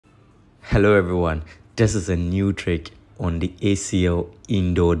Hello everyone, this is a new trick on the ACL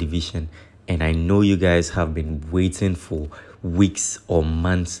Indoor division, and I know you guys have been waiting for weeks or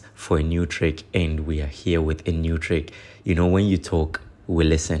months for a new trick, and we are here with a new trick. You know, when you talk, we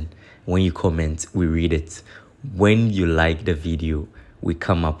listen. When you comment, we read it. When you like the video, we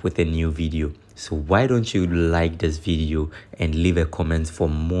come up with a new video. So why don't you like this video and leave a comment for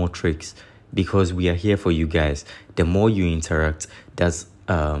more tricks? Because we are here for you guys. The more you interact, that's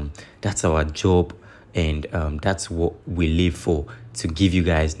our job, and that's what we live for, to give you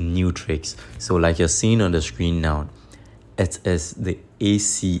guys new tricks. So like you're seeing on the screen now, it is the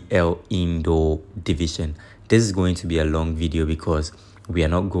ACL Indoor division. This is going to be a long video because we are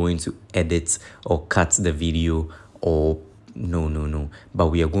not going to edit or cut the video, or no, but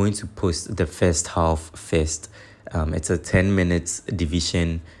we are going to post the first half first. It's a 10 minutes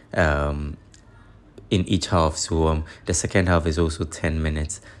division in each half, so the second half is also 10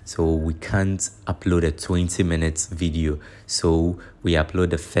 minutes, so we can't upload a 20 minutes video, so we upload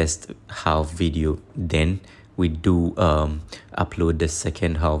the first half video, then we do upload the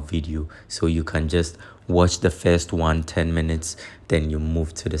second half video. So you can just watch the first one 10 minutes, then you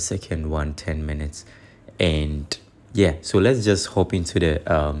move to the second one 10 minutes. And yeah, so let's just hop into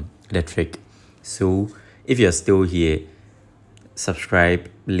the trick. So if you're still here, subscribe,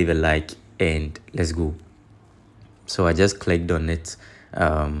 leave a like, and let's go. So I just clicked on it,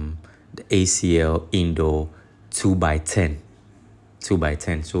 the ACL Indoor 2x10.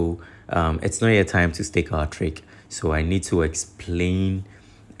 So it's not yet time to stake our trick, so I need to explain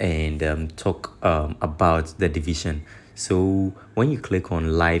and talk about the division. So when you click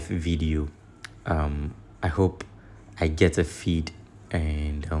on live video, I hope I get a feed,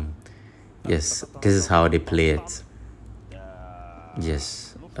 and yes, this is how they play it.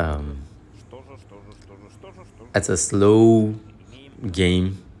 Yes, it's a slow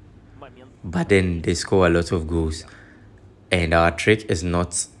game, but then they score a lot of goals, and our trick is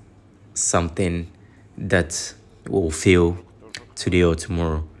not something that will fail today or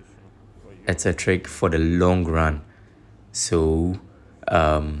tomorrow. It's a trick for the long run. So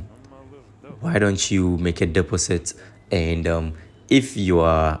why don't you make a deposit? And if you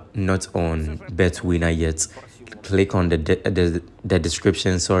are not on BetWinner yet, click on the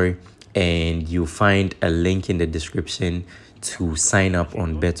description, and you find a link in the description to sign up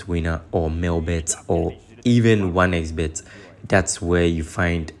on BetWinner or Melbet or even 1xBet. That's where you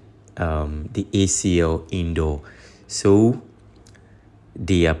find the ACL Indoor. So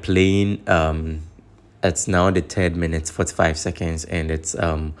they are playing, it's now the 3rd minute 45 seconds, and it's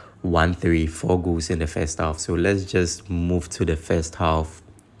 1-3, 4 goals in the first half. So let's just move to the first half,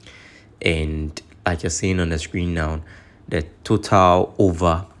 and like you're seeing on the screen now, the total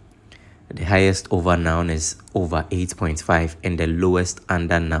over, the highest over now is over 8.5, and the lowest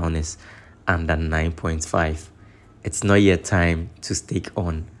under now is under 9.5. It's not yet time to stake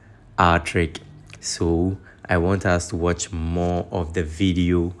on our trick, so I want us to watch more of the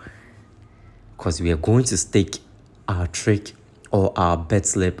video, because we are going to stake our trick or our bet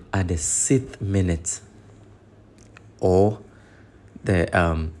slip at the 6th minute, or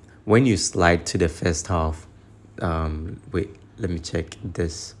the when you slide to the first half. Wait, let me check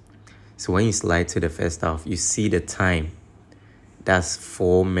this. So when you slide to the first half, you see the time. That's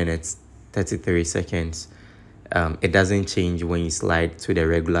 4 minutes 33 seconds. It doesn't change when you slide to the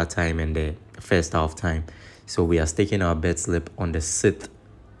regular time and the first half time. So we are staking our bet slip on the 6th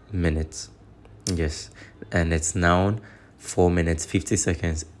minute. Yes, and it's now 4 minutes 50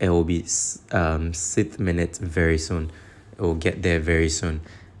 seconds. It will be 6th minute very soon. It will get there very soon.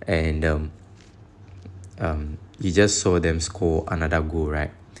 And you just saw them score another goal,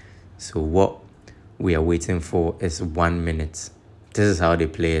 right? So what we are waiting for is 1 minute. This is how they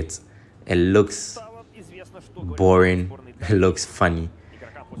play it. It looks boring, it looks funny,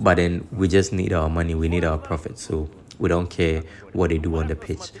 but then we just need our money, we need our profit. So we don't care what they do on the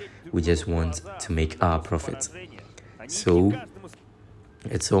pitch, we just want to make our profit. So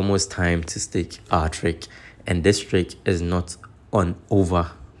it's almost time to stake our trick, and this trick is not on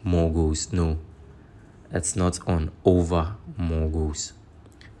over more goals. No, it's not on over more goals,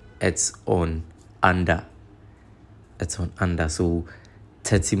 it's on under. It's on under. So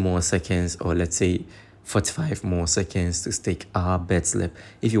 30 more seconds, or let's say 45 more seconds to stake our bet slip.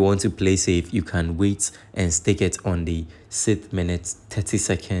 If you want to play safe, you can wait and stake it on the 6th minute 30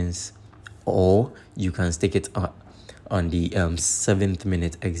 seconds, or you can stake it on the 7th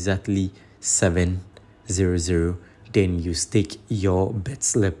minute exactly 7:00. Then you stake your bet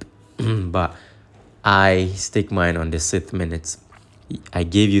slip. But I stake mine on the 6th minute. I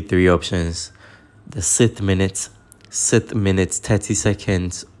gave you 3 options: the 6th minute, 6th minute 30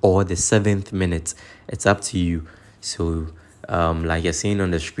 seconds or the 7th minute. It's up to you. So like you're seeing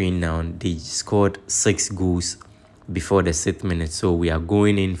on the screen now, they scored 6 goals before the 6th minute. So we're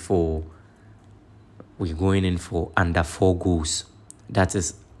going in for under 4 goals. That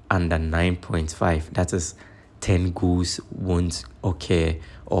is under 9.5. That is 10 goals won't occur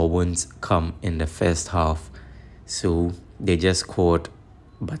or won't come in the first half. So they just scored,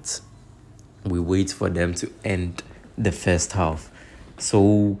 but we wait for them to end the first half.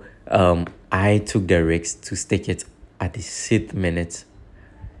 So I took the risk to stake it at the 6th minute.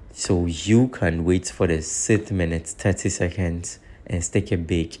 So you can wait for the 6th minute 30 seconds and stake it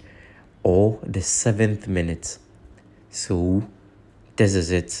big, or the 7th minute. So this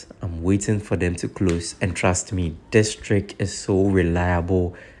is it. I'm waiting for them to close, and trust me, this trick is so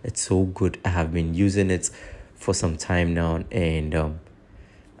reliable. It's so good. I have been using it for some time now, and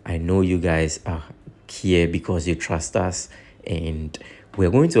I know you guys are here because you trust us, and we're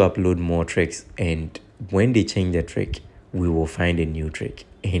going to upload more tricks, and when they change the trick, we will find a new trick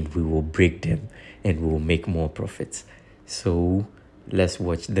and we will break them and we will make more profits. So let's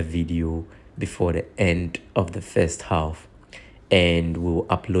watch the video before the end of the first half, and we'll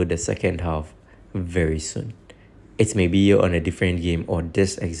upload the second half very soon. It may be on a different game or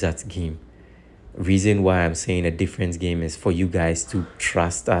this exact game. Reason why I'm saying a different game is for you guys to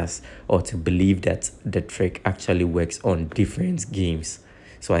trust us or to believe that the trick actually works on different games.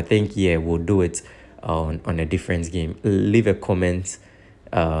 So I think, yeah, we'll do it on a different game. Leave a comment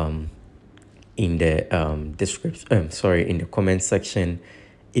in the description, in the comment section,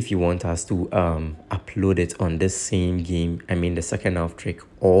 if you want us to upload it on the same game, I mean the second half trick,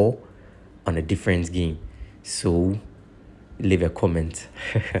 or on a different game. So leave a comment.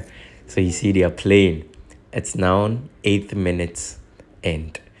 So you see they are playing. It's now 8th minute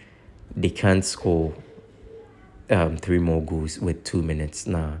and they can't score 3 more goals with 2 minutes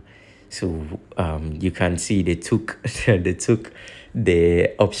now. So you can see they took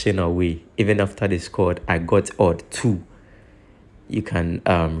the option away. Even after they scored, I got odd 2. You can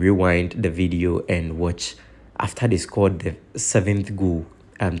rewind the video and watch. After they scored the 7th goal,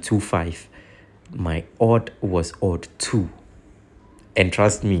 2-5, my odd was odd 2. And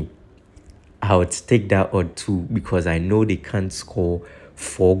trust me, I would take that odd 2 because I know they can't score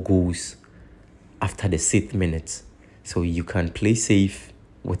 4 goals after the 6th minute. So you can play safe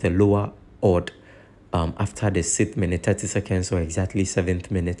with a lower odd after the 6th minute, 30 seconds, or exactly 7th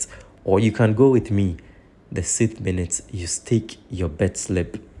minute. Or you can go with me, the 6th minute, you stake your bet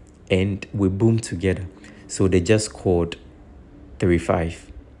slip and we boom together. So they just scored 3-5.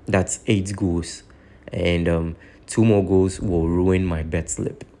 That's 8 goals. And 2 more goals will ruin my bet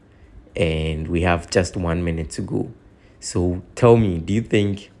slip. And we have just 1 minute to go. So tell me, do you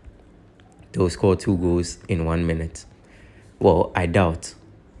think they'll score 2 goals in 1 minute? Well, I doubt.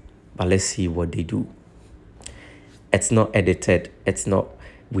 But let's see what they do. It's not edited.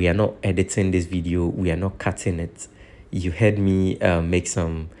 We are not editing this video. We are not cutting it. You heard me make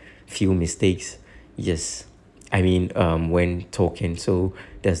some few mistakes. Yes. I mean, when talking. So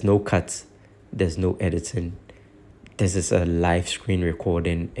there's no cuts. There's no editing. This is a live screen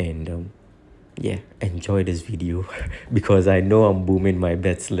recording, and yeah, enjoy this video because I know I'm booming my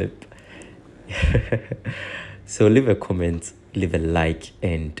bet slip. So leave a comment, leave a like,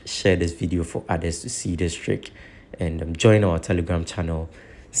 and share this video for others to see this trick, and join our Telegram channel.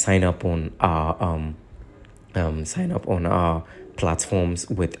 Sign up on our platforms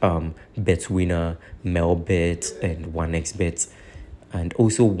with Betwinner, Melbet, and 1xBet, and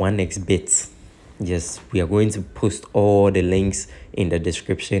also 1xBet. Yes, we are going to post all the links in the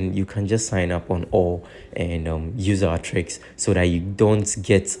description. You can just sign up on all and use our tricks so that you don't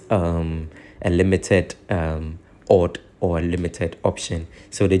get a limited odd or a limited option.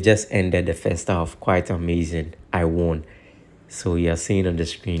 So they just ended the first half. Quite amazing. I won. So you're seeing on the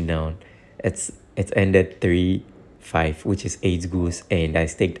screen now, it's ended 3-5, which is 8 goals, and I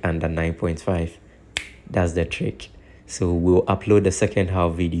staked under 9.5. That's the trick. So we'll upload the second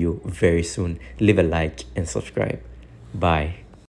half video very soon. Leave a like and subscribe. Bye.